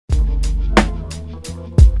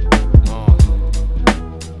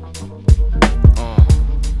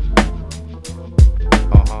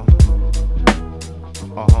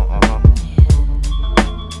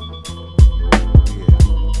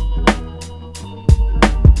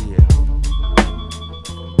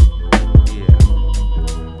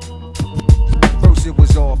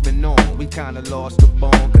kinda lost the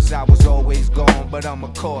bone, cause I was always gone, but I'm a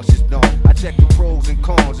cautious dog. I check the pros and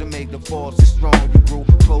cons and make the forces strong. You grew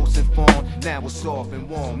close and fond, now it's soft and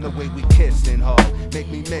warm. The way we kiss and hug, make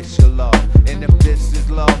me miss your love. And if this is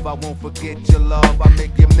love, I won't forget your love. I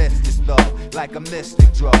make you miss this stuff, like a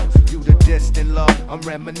mystic drug. You the distant love, I'm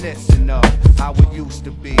reminiscing of how it used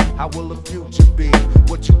to be. How will the future be?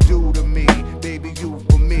 What you do to me, baby, you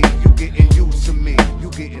for me. You getting used to me, you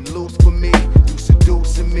getting loose for me. You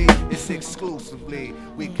seducing me, it's exclusively.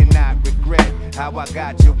 We cannot regret how I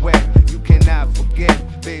got you wet. You cannot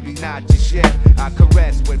forget, baby, not just yet. I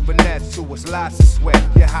caress with finesse to us lots of sweat.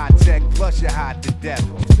 You're high tech, plus you're hot to death.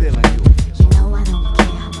 I'm feeling you. You know I don't care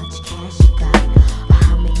how much cash you got, or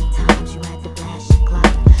how many times you had to blast your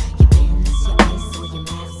clock. Your pen is your ice or your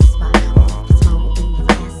master spot, or if it's more in your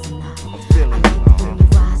ass or not. I'm feeling you. I like when you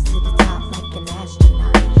rise to the top like an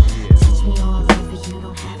astronaut. Touch me all over, you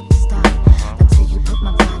don't have to stop until you put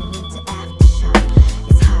my body into aftershock.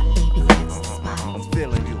 It's hot, baby, that's the spot. I'm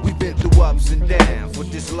feeling you. We've been through ups and downs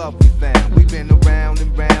with this love we found. We've been around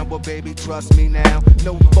and round, but baby, trust me now.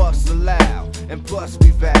 No fuss allowed, and plus we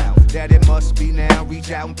vow that it must be now.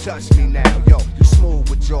 Reach out and touch me now. Yo, you smooth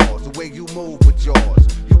with yours, the way you move with yours.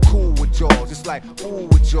 You cool with yours, it's like ooh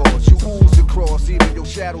with yours. You ooze across, even your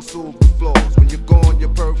shadow soothe the floors. When you're gone, your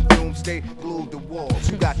perfume stay glued to walls.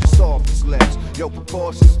 You got the softest lips, your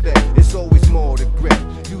proportions fit. It's always more to grip.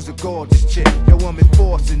 You's a gorgeous chick, yo, I'm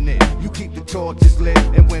enforcing it. You keep the torches lit,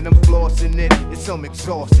 and when I'm flossing it, it's some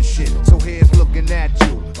exhausting shit. So here's looking at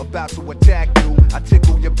you, about to attack you. I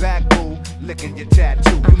tickle your back, boo, licking your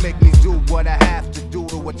tattoo. You make me do what I have to do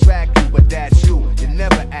to attract you, but that's you. You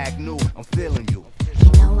never act new, I'm feeling you.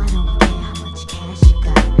 You know I don't care how much cash you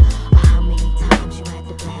got, or how many times you had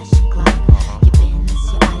to blast your clock. Your pen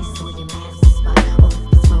is your ice or your master spot, or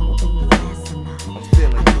if it's more in your ass or not. I'm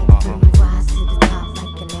feeling I you. like when you rise to the top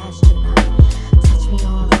like an astronaut. Touch me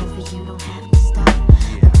all over, you don't have to stop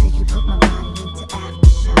until you put my body into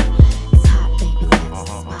aftershock. It's hot, baby, that's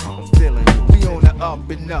the spot. I'm feeling you. We on the up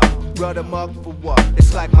and up. Run them up for what?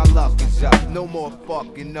 It's like my luck is up. No more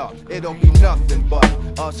fucking up. It don't be nothing but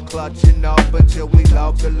us clutching up until we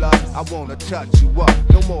love the lust. I wanna touch you up.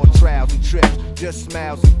 No more trials and trips, just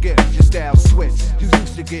smiles and gifts. Your style switch. You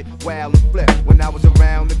used to get wild and flip when I was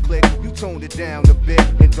around the click. You toned it down a bit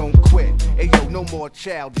and don't quit. Hey yo, no more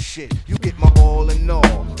childish shit. You get my all in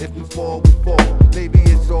all. If we fall, we fall. Maybe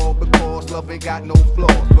it's all because love ain't got no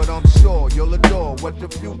flaws, but I'm sure you'll adore what the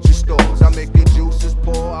future stores. I make your juices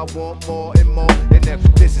pour. I want more and more. And if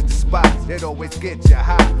this is the spot, it always gets you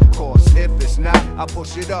high. Cause if it's not, I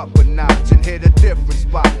push it up a notch and hit a different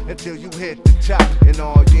spot until you hit the top. And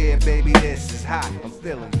oh yeah, baby, this is hot. I'm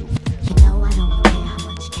feeling you.